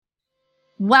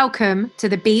Welcome to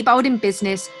the Be Bold in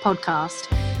Business podcast.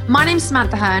 My name's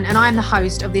Samantha Hearn and I'm the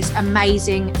host of this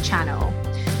amazing channel.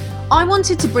 I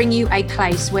wanted to bring you a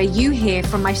place where you hear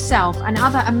from myself and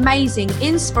other amazing,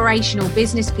 inspirational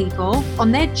business people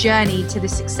on their journey to the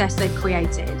success they've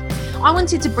created. I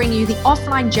wanted to bring you the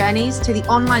offline journeys to the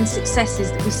online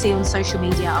successes that we see on social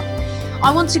media.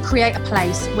 I want to create a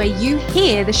place where you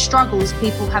hear the struggles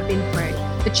people have been through,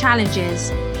 the challenges,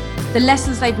 the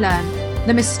lessons they've learned,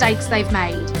 the mistakes they've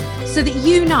made, so that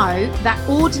you know that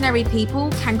ordinary people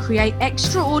can create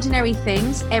extraordinary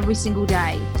things every single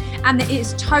day, and that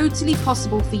it's totally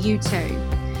possible for you too.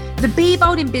 The Be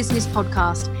Bold in Business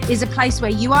podcast is a place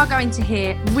where you are going to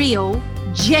hear real,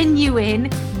 genuine,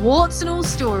 warts and all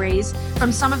stories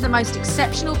from some of the most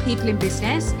exceptional people in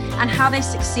business and how they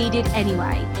succeeded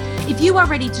anyway. If you are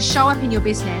ready to show up in your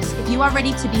business, if you are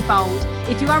ready to be bold,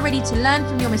 if you are ready to learn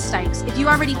from your mistakes, if you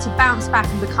are ready to bounce back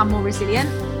and become more resilient,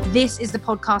 this is the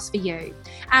podcast for you.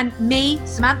 And me,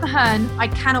 Samantha Hearn, I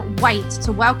cannot wait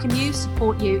to welcome you,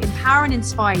 support you, empower and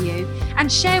inspire you,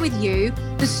 and share with you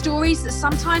the stories that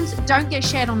sometimes don't get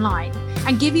shared online,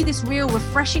 and give you this real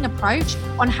refreshing approach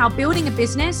on how building a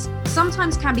business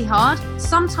sometimes can be hard,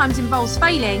 sometimes involves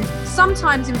failing,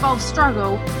 sometimes involves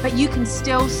struggle, but you can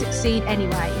still succeed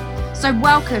anyway. So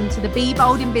welcome to the Be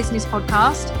Bold in Business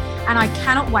podcast, and I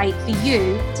cannot wait for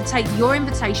you to take your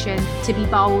invitation to be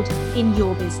bold in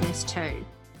your business too.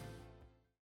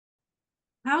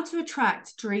 How to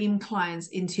attract dream clients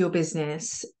into your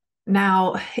business.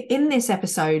 Now, in this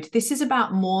episode, this is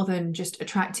about more than just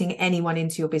attracting anyone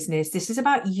into your business. This is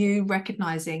about you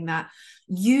recognizing that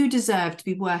you deserve to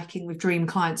be working with dream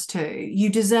clients too. You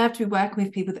deserve to be working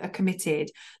with people that are committed,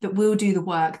 that will do the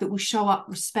work, that will show up,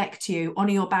 respect you,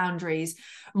 honor your boundaries,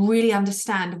 really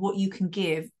understand what you can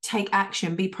give, take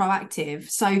action, be proactive.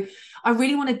 So I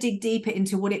really want to dig deeper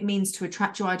into what it means to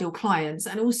attract your ideal clients,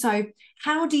 and also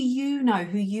how do you know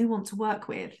who you want to work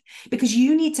with? Because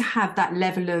you need to have that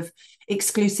level of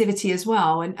exclusivity as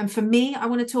well. And for me, I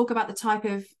want to talk about the type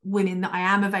of women that I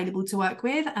am available to work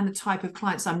with and the type of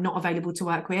clients I'm not available to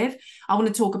work with. I want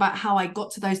to talk about how I got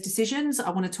to those decisions.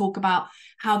 I want to talk about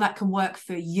how that can work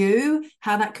for you,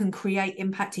 how that can create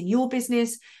impact in your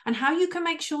business, and how you can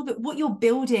make sure that what you're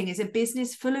building is a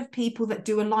business full of people that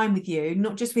do align with you,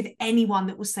 not just with anyone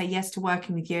that will say yes to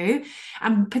working with you,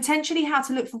 and potentially how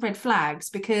to look for red flags,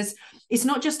 because it's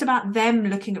not just about them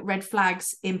looking at red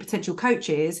flags in potential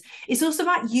coaches. It's also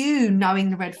about you knowing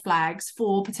the red flags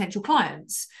for potential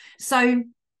clients. So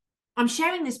I'm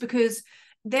sharing this because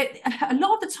a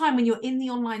lot of the time when you're in the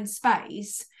online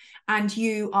space and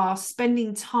you are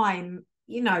spending time,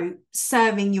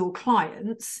 serving your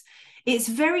clients, it's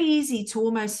very easy to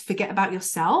almost forget about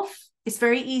yourself. It's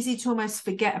very easy to almost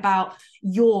forget about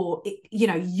your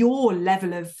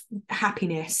level of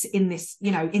happiness in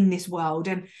this world.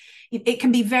 And it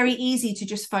can be very easy to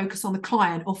just focus on the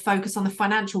client or focus on the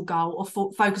financial goal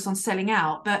or focus on selling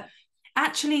out. But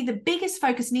actually, the biggest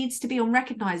focus needs to be on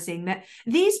recognizing that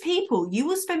these people, you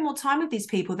will spend more time with these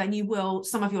people than you will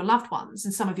some of your loved ones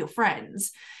and some of your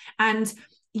friends. And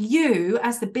you,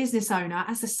 as the business owner,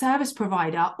 as the service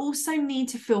provider, also need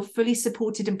to feel fully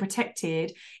supported and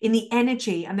protected in the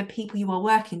energy and the people you are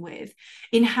working with,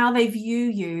 in how they view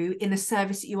you in the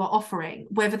service that you are offering,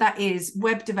 whether that is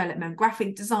web development,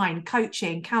 graphic design,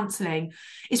 coaching, counseling.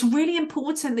 It's really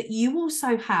important that you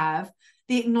also have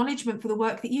the acknowledgement for the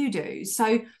work that you do.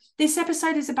 So this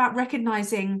episode is about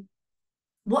recognizing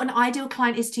what an ideal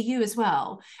client is to you as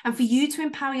well. And for you to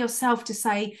empower yourself to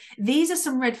say, these are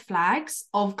some red flags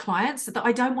of clients that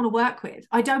I don't want to work with.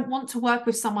 I don't want to work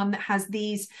with someone that has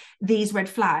these red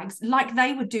flags like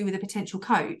they would do with a potential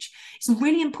coach. It's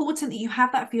really important that you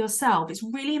have that for yourself. It's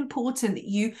really important that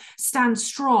you stand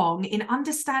strong in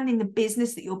understanding the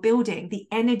business that you're building, the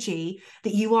energy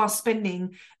that you are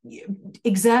spending,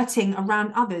 exerting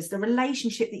around others, the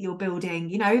relationship that you're building,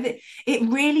 that it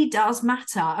really does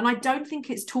matter. And I don't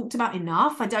think it's talked about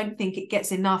enough. I don't think it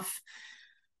gets enough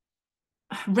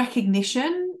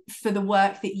recognition for the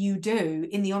work that you do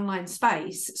in the online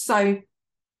space. So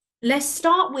let's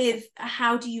start with,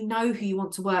 how do you know who you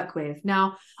want to work with?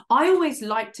 Now, I always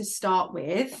like to start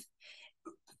with,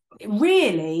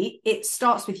 really, it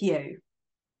starts with you.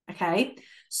 Okay.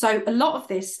 So a lot of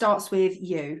this starts with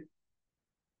you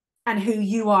and who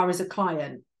you are as a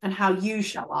client and how you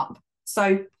show up.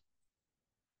 So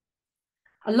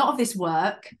a lot of this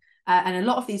work and a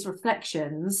lot of these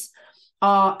reflections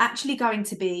are actually going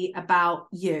to be about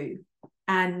you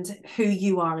and who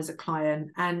you are as a client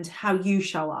and how you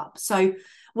show up. So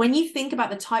when you think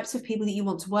about the types of people that you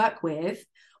want to work with,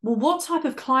 well, what type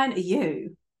of client are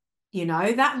you? You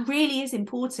know, that really is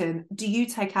important. Do you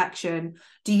take action?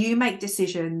 Do you make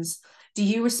decisions? Do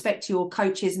you respect your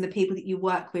coaches and the people that you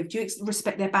work with? Do you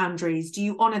respect their boundaries? Do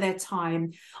you honor their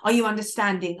time? Are you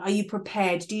understanding? Are you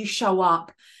prepared? Do you show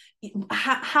up?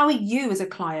 How are you as a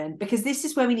client? Because this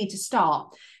is where we need to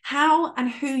start. How and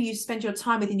who you spend your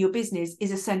time with in your business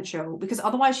is essential, because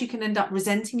otherwise you can end up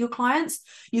resenting your clients.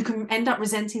 You can end up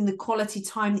resenting the quality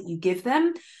time that you give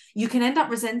them. You can end up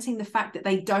resenting the fact that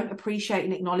they don't appreciate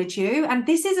and acknowledge you. And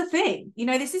this is a thing, you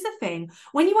know, this is a thing.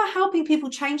 When you are helping people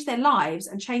change their lives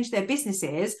and change their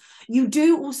businesses, you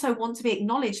do also want to be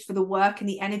acknowledged for the work and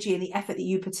the energy and the effort that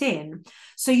you put in.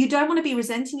 So you don't want to be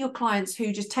resenting your clients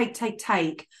who just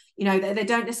take. You know, they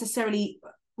don't necessarily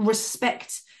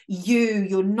respect you,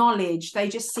 your knowledge. They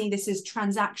just see this as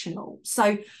transactional.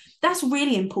 So that's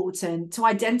really important, to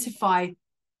identify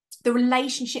the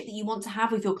relationship that you want to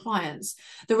have with your clients,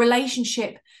 the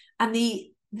relationship and the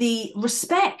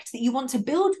respect that you want to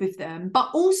build with them, but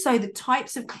also the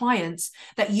types of clients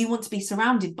that you want to be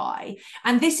surrounded by.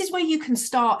 And this is where you can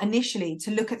start initially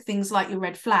to look at things like your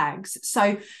red flags.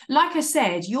 So like I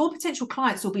said, your potential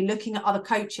clients will be looking at other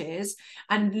coaches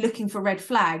and looking for red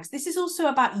flags. This is also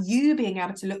about you being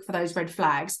able to look for those red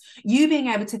flags, you being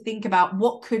able to think about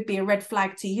what could be a red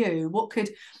flag to you, what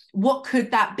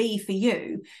could that be for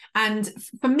you. And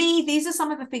for me, these are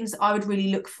some of the things that I would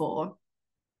really look for.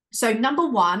 So number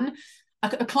one,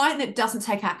 a client that doesn't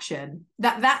take action,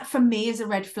 that for me is a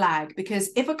red flag, because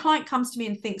if a client comes to me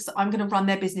and thinks that I'm going to run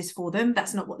their business for them,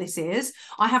 that's not what this is.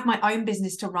 I have my own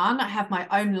business to run. I have my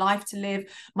own life to live,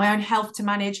 my own health to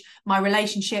manage, my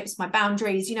relationships, my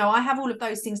boundaries. You know, I have all of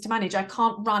those things to manage. I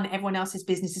can't run everyone else's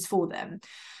businesses for them.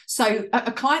 So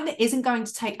a client that isn't going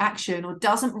to take action or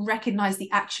doesn't recognize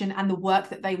the action and the work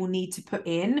that they will need to put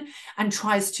in and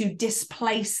tries to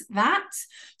displace that,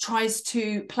 tries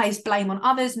to place blame on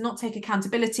others, not take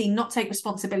accountability, not take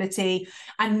responsibility,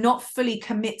 and not fully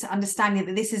commit to understanding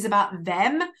that this is about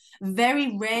them.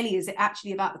 Very rarely is it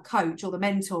actually about the coach or the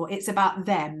mentor. It's about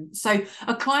them. So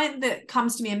a client that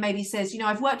comes to me and maybe says, you know,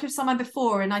 I've worked with someone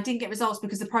before and I didn't get results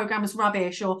because the program was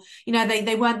rubbish, or, you know,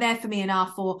 they weren't there for me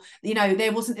enough, or, you know,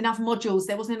 there wasn't enough modules,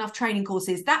 there wasn't enough training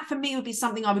courses. That for me would be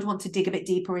something I would want to dig a bit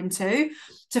deeper into,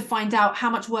 to find out how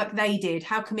much work they did,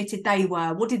 how committed they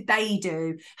were, what did they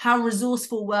do, how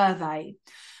resourceful were they.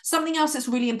 Something else that's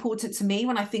really important to me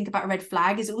when I think about a red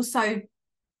flag is also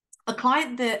a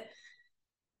client that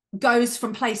goes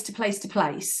from place to place to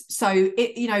place. So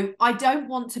it, you know, I don't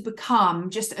want to become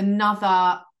just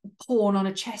another pawn on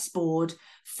a chessboard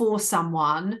for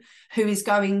someone who is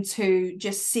going to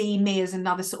just see me as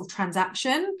another sort of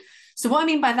transaction. So what I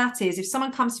mean by that is, if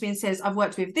someone comes to me and says, I've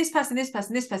worked with this person, this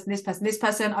person, this person, this person, this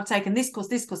person, I've taken this course,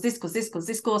 this course, this course, this course,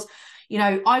 this course, you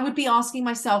know, I would be asking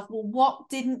myself, well,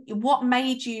 what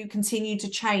made you continue to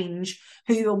change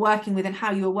who you were working with and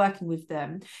how you were working with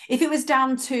them? If it was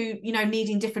down to, you know,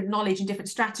 needing different knowledge and different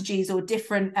strategies or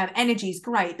different energies,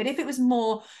 great. But if it was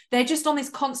more, they're just on this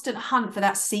constant hunt for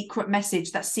that secret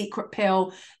message, that secret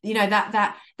pill, you know,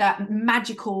 that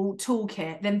magical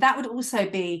toolkit, then that would also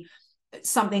be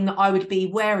something that I would be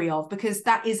wary of, because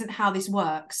that isn't how this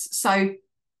works. So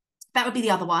that would be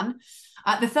the other one.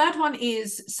 The third one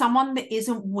is someone that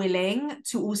isn't willing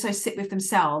to also sit with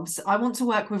themselves. I want to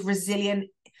work with resilient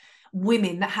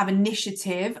women that have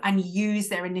initiative and use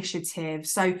their initiative.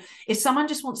 So if someone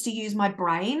just wants to use my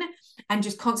brain and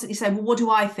just constantly say, well, what do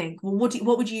I think? Well,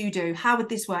 what would you do? How would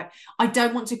this work? I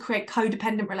don't want to create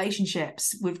codependent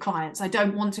relationships with clients. I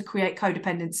don't want to create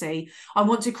codependency. I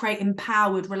want to create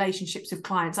empowered relationships with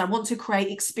clients. I want to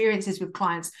create experiences with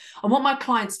clients. I want my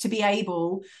clients to be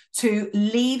able to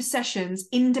leave sessions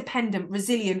independent,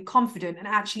 resilient, confident, and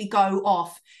actually go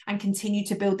off and continue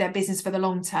to build their business for the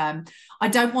long term. I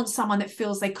don't want someone that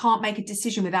feels they can't make a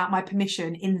decision without my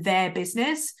permission in their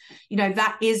business. You know,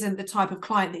 that isn't the type of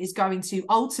client that is going to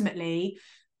ultimately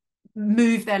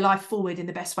move their life forward in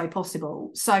the best way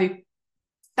possible. So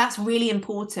that's really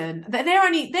important.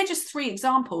 They're just 3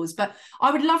 examples, but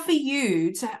I would love for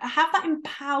you to have that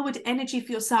empowered energy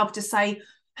for yourself to say,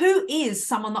 who is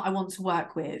someone that I want to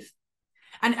work with?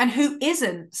 And who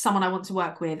isn't someone I want to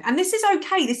work with? And this is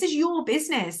okay. This is your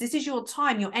business. This is your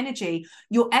time, your energy,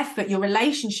 your effort, your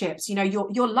relationships, you know,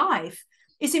 your life.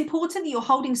 It's important that you're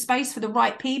holding space for the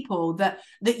right people that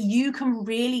you can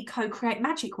really co-create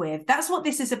magic with. That's what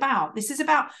this is about. This is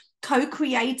about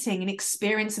co-creating an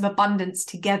experience of abundance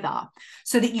together,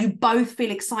 so that you both feel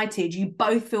excited, you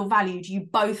both feel valued, you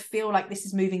both feel like this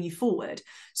is moving you forward.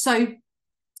 So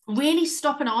really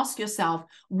stop and ask yourself,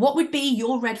 what would be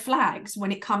your red flags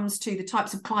when it comes to the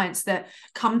types of clients that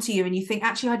come to you and you think,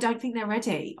 actually, I don't think they're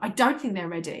ready. I don't think they're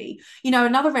ready. You know,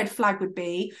 another red flag would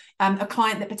be a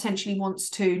client that potentially wants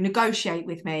to negotiate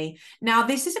with me. Now,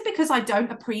 this isn't because I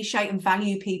don't appreciate and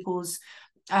value people's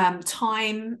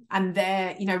time and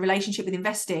their, you know, relationship with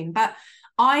investing, but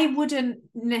I wouldn't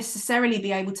necessarily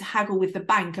be able to haggle with the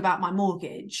bank about my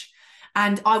mortgage.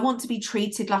 And I want to be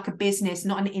treated like a business,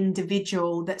 not an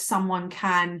individual that someone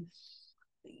can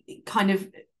kind of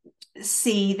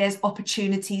see there's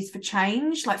opportunities for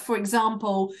change. Like, for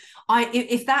example,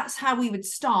 if that's how we would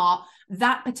start,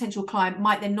 that potential client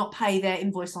might then not pay their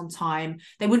invoice on time.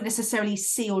 They wouldn't necessarily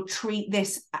see or treat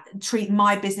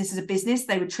my business as a business.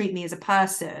 They would treat me as a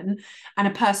person and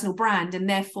a personal brand, and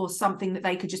therefore something that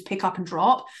they could just pick up and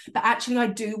drop. But actually, I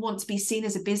do want to be seen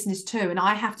as a business too, and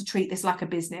I have to treat this like a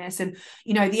business. And,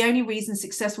 you know, the only reason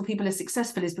successful people are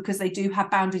successful is because they do have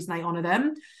boundaries and they honor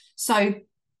them. So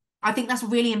I think that's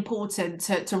really important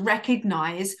to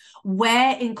recognize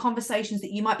where in conversations that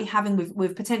you might be having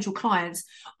with potential clients,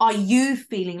 are you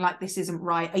feeling like this isn't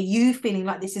right? Are you feeling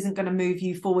like this isn't going to move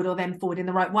you forward or them forward in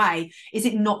the right way? Is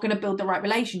it not going to build the right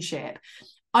relationship?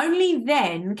 Only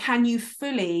then can you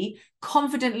fully,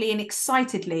 confidently and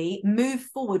excitedly move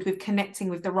forward with connecting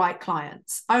with the right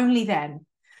clients. Only then.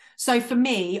 So for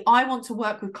me, I want to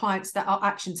work with clients that are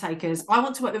action takers. I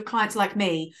want to work with clients like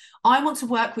me. I want to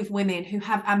work with women who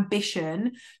have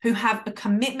ambition, who have a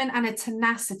commitment and a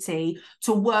tenacity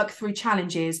to work through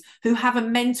challenges, who have a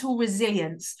mental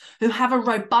resilience, who have a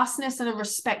robustness and a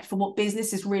respect for what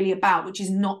business is really about, which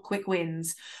is not quick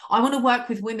wins. I want to work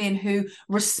with women who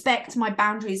respect my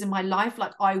boundaries in my life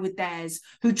like I would theirs,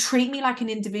 who treat me like an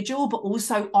individual, but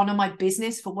also honor my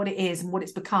business for what it is and what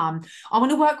it's become. I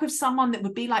want to work with someone that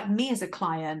would be like me as a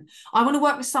client. I want to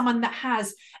work with someone that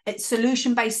has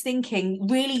solution-based thinking,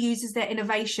 really uses their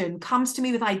innovation, comes to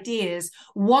me with ideas,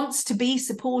 wants to be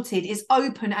supported, is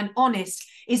open and honest,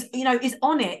 is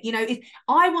on it.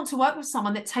 I want to work with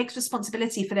someone that takes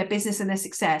responsibility for their business and their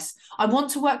success. I want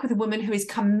to work with a woman who is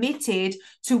committed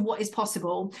to what is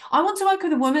possible. I want to work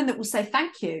with a woman that will say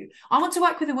thank you. I want to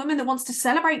work with a woman that wants to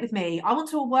celebrate with me. I want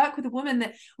to work with a woman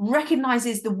that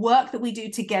recognizes the work that we do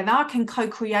together can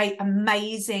co-create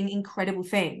amazing, incredible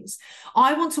things.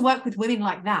 I want to work with women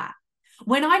like that.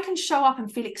 When I can show up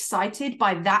and feel excited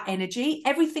by that energy,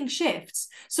 everything shifts.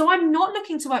 So I'm not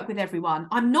looking to work with everyone.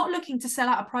 I'm not looking to sell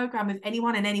out a program with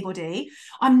anyone and anybody.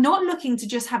 I'm not looking to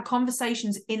just have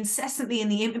conversations incessantly in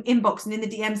the inbox and in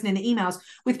the DMs and in the emails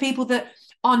with people that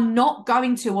are not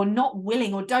going to or not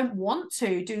willing or don't want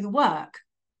to do the work.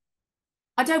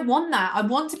 I don't want that. I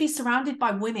want to be surrounded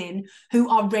by women who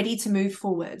are ready to move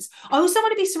forwards. I also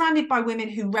want to be surrounded by women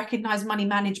who recognize money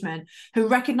management, who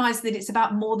recognize that it's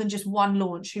about more than just one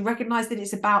launch, who recognize that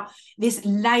it's about this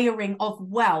layering of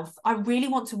wealth. I really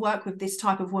want to work with this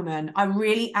type of woman. I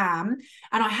really am.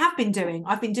 And I've been doing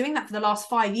that for the last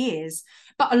 5 years.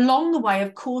 But along the way,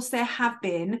 of course, there have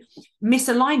been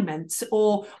misalignments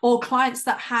or clients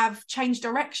that have changed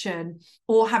direction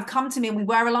or have come to me and we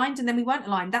were aligned and then we weren't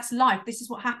aligned. That's life. This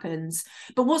is what happens.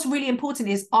 But what's really important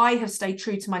is I have stayed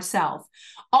true to myself.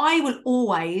 I will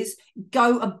always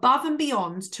go above and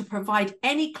beyond to provide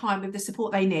any client with the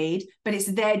support they need, but it's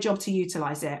their job to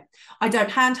utilize it. I don't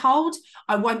handhold.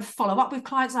 I won't follow up with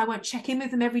clients. I won't check in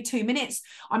with them every 2 minutes.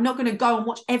 I'm not going to go and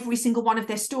watch every single one of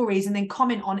their stories and then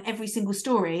comment on every single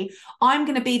story. I'm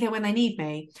going to be there when they need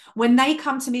me. When they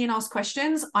come to me and ask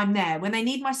questions, I'm there. When they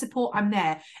need my support, I'm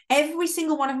there. Every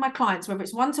single one of my clients, whether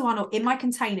it's one-to-one or in my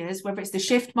containers, whether it's the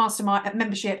Shift Mastermind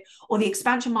membership or the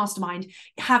Expansion Mastermind,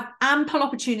 have ample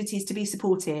opportunities to be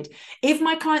supported. If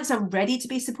my clients are ready to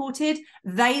be supported,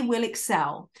 they will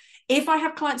excel. If I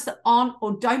have clients that aren't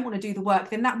or don't want to do the work,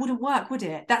 then that wouldn't work, would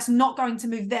it? That's not going to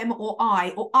move them or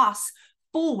I or us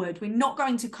forward. We're not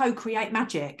going to co-create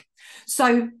magic.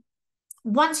 So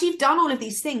once you've done all of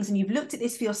these things and you've looked at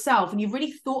this for yourself and you've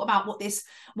really thought about what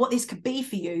this could be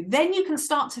for you, then you can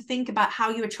start to think about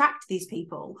how you attract these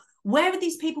people. Where would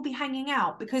these people be hanging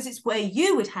out? Because it's where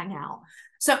you would hang out.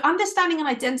 So understanding and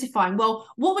identifying, well,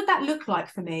 what would that look like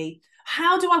for me?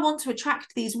 How do I want to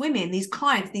attract these women, these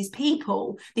clients, these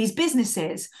people, these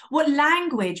businesses? What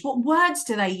language, what words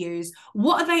do they use?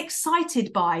 What are they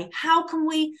excited by? How can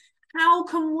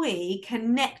we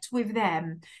connect with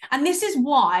them? And this is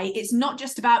why it's not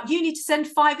just about you need to send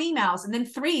 5 emails and then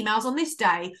 3 emails on this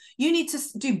day. You need to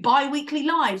do bi-weekly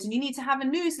lives and you need to have a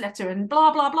newsletter and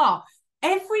blah, blah, blah.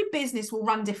 Every business will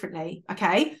run differently,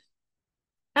 okay?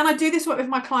 And I do this work with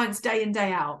my clients day in,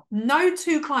 day out. No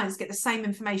 2 clients get the same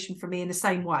information from me in the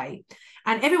same way.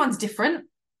 And everyone's different.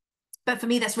 But for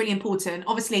me, that's really important.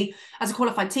 Obviously, as a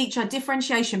qualified teacher,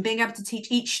 differentiation, being able to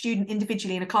teach each student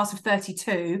individually in a class of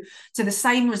 32 to the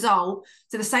same result,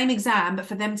 to the same exam, but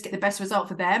for them to get the best result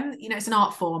for them, it's an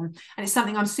art form. And it's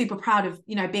something I'm super proud of,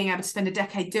 being able to spend a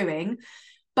decade doing.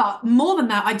 But more than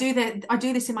that, I do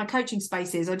this in my coaching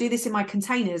spaces. I do this in my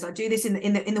containers. I do this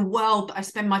in the world that I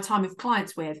spend my time with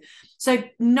clients with. So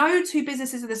no two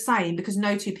businesses are the same because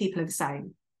no two people are the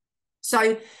same.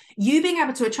 So you being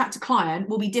able to attract a client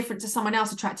will be different to someone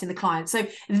else attracting the client. So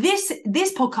this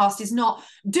podcast is not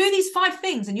do these 5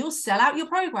 things and you'll sell out your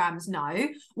programs. No,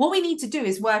 what we need to do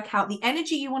is work out the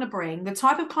energy you want to bring, the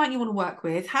type of client you want to work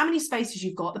with, how many spaces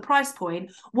you've got, the price point,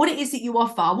 what it is that you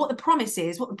offer, what the promise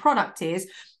is, what the product is,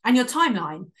 and your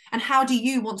timeline, and how do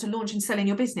you want to launch and sell in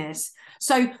your business.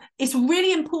 So it's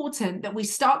really important that we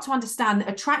start to understand that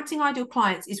attracting ideal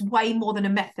clients is way more than a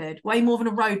method, way more than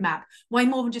a roadmap, way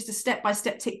more than just a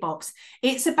step-by-step tick box.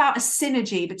 It's about a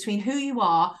synergy between who you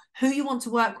are, who you want to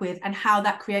work with, and how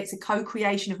that creates a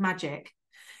co-creation of magic.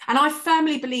 And I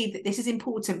firmly believe that this is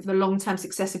important for the long-term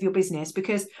success of your business,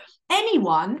 because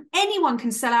anyone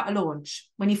can sell out a launch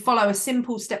when you follow a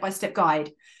simple step-by-step guide.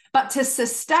 But to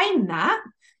sustain that,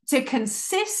 to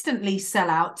consistently sell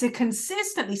out, to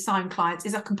consistently sign clients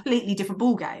is a completely different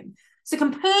ballgame. It's a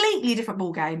completely different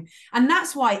ballgame. And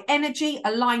that's why energy,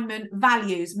 alignment,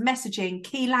 values, messaging,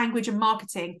 key language, and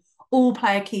marketing all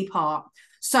play a key part.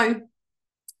 So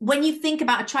when you think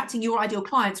about attracting your ideal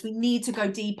clients, we need to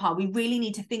go deeper. We really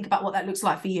need to think about what that looks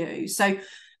like for you. So,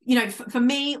 for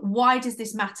me, why does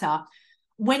this matter?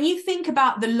 When you think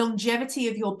about the longevity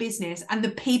of your business and the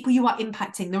people you are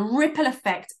impacting, the ripple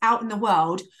effect out in the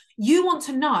world, you want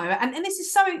to know, and this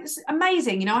is so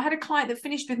amazing. I had a client that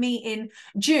finished with me in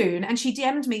June, and she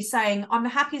DM'd me saying, I'm the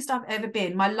happiest I've ever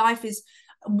been. My life is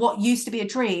what used to be a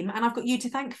dream, and I've got you to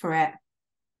thank for it.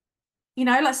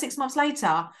 Like 6 months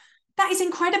later. That is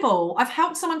incredible. I've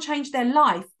helped someone change their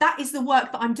life. That is the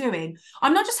work that I'm doing.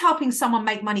 I'm not just helping someone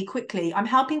make money quickly. I'm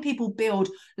helping people build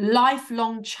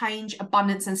lifelong change,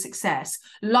 abundance, and success,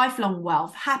 lifelong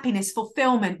wealth, happiness,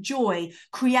 fulfillment, joy,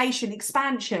 creation,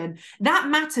 expansion. That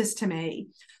matters to me.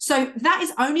 So that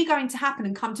is only going to happen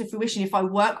and come to fruition if I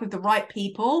work with the right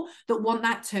people that want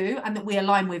that too, and that we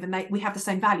align with, and we have the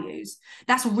same values.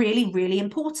 That's really, really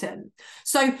important.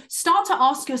 So start to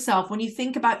ask yourself, when you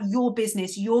think about your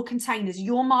business, your containers,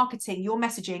 your marketing, your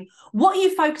messaging, what are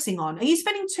you focusing on? Are you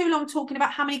spending too long talking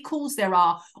about how many calls there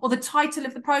are, or the title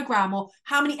of the program, or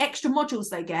how many extra modules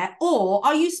they get? Or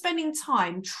are you spending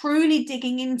time truly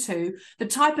digging into the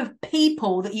type of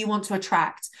people that you want to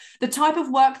attract, the type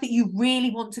of work that you really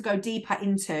want to go deeper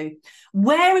into?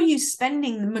 Where are you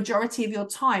spending the majority of your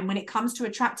time when it comes to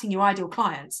attracting your ideal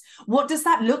clients? What does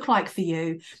that look like for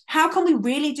you? How can we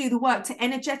really do the work to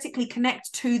energetically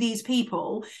connect to these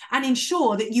people and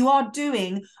ensure that you are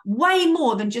doing way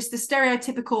more than just the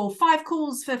stereotypical 5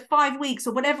 calls for 5 weeks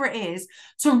or whatever it is,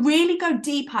 to really go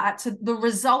deeper to the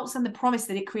results and the promise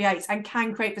that it creates and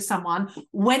can create for someone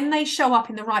when they show up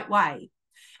in the right way?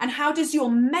 And how does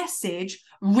your message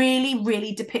really,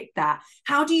 really depict that?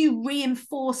 How do you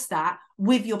reinforce that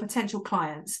with your potential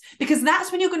clients? Because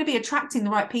that's when you're going to be attracting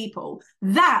the right people.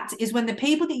 That is when the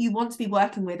people that you want to be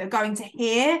working with are going to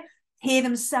hear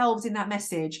themselves in that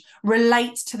message,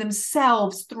 relate to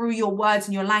themselves through your words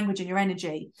and your language and your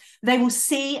energy. They will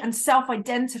see and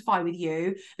self-identify with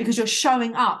you because you're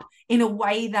showing up in a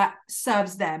way that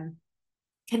serves them,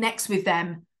 connects with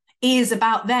them, is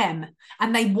about them,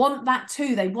 and they want that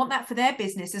too. They want that for their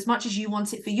business as much as you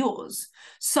want it for yours.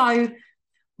 So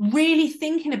really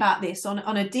thinking about this on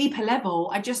a deeper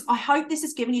level, I hope this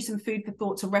has given you some food for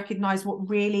thought to recognize what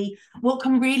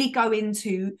can really go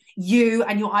into you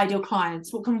and your ideal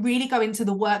clients, what can really go into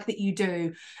the work that you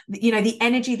do, the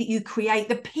energy that you create,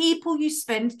 the people you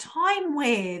spend time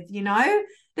with,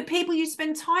 the people you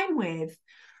spend time with,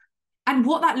 and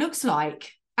what that looks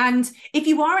like. And if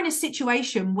you are in a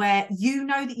situation where you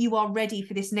know that you are ready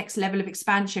for this next level of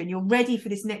expansion, you're ready for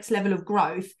this next level of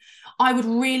growth, I would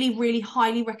really, really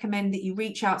highly recommend that you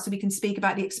reach out so we can speak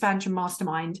about the Expansion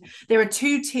Mastermind. There are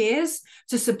 2 tiers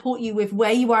to support you with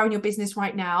where you are in your business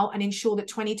right now and ensure that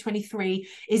 2023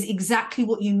 is exactly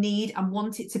what you need and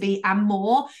want it to be and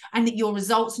more, and that your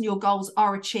results and your goals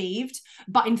are achieved.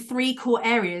 But in 3 core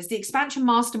areas, the Expansion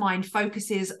Mastermind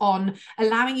focuses on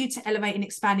allowing you to elevate and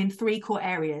expand in 3 core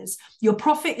areas: your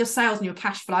profit, your sales, and your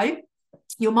cash flow,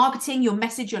 your marketing, your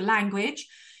message, your language,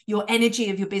 your energy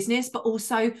of your business, but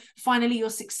also finally your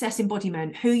success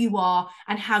embodiment, who you are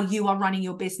and how you are running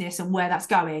your business and where that's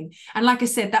going. And like I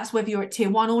said, that's whether you're at tier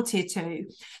 1 or tier 2.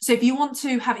 So if you want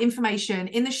to have information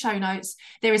in the show notes,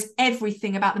 there is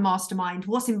everything about the mastermind,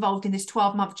 what's involved in this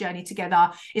 12-month journey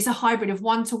together. It's a hybrid of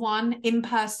one-to-one,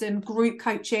 in-person, group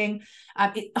coaching.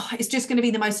 It's just going to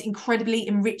be the most incredibly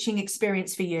enriching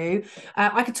experience for you.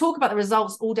 I could talk about the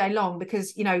results all day long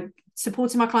because, you know,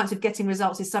 supporting my clients with getting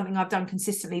results is something I've done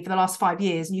consistently for the last 5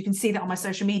 years. And you can see that on my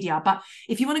social media. But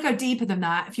if you want to go deeper than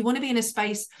that, if you want to be in a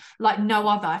space like no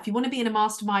other, if you want to be in a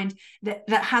mastermind that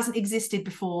hasn't existed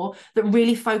before, that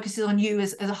really focuses on you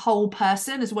as a whole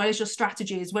person, as well as your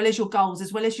strategy, as well as your goals,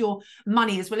 as well as your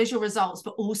money, as well as your results,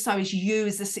 but also as you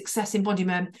as the success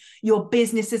embodiment, your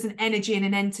business as an energy and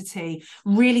an entity,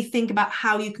 really think about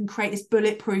how you can create this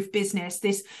bulletproof business,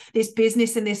 this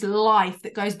business and this life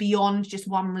that goes beyond just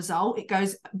one result. It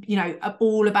goes, you know,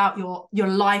 all about your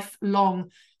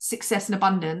lifelong success and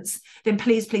abundance. Then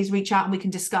please reach out and we can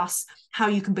discuss how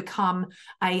you can become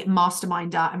a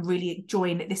masterminder and really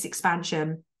join this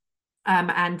expansion.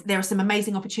 And there are some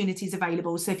amazing opportunities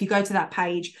available. So if you go to that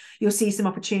page, you'll see some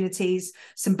opportunities,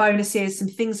 some bonuses, some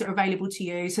things that are available to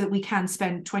you so that we can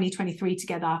spend 2023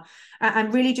 together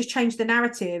and really just change the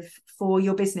narrative for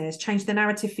your business, change the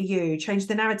narrative for you, change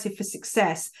the narrative for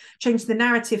success, change the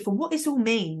narrative for what this all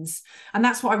means. And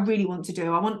that's what I really want to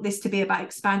do. I want this to be about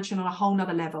expansion on a whole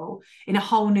nother level, in a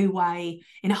whole new way,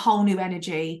 in a whole new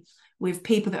energy, with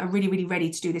people that are really, really ready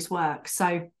to do this work.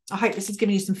 So I hope this has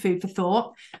given you some food for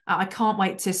thought. I can't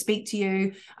wait to speak to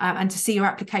you and to see your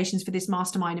applications for this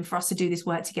mastermind and for us to do this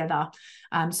work together.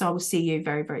 So I will see you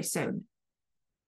very, very soon.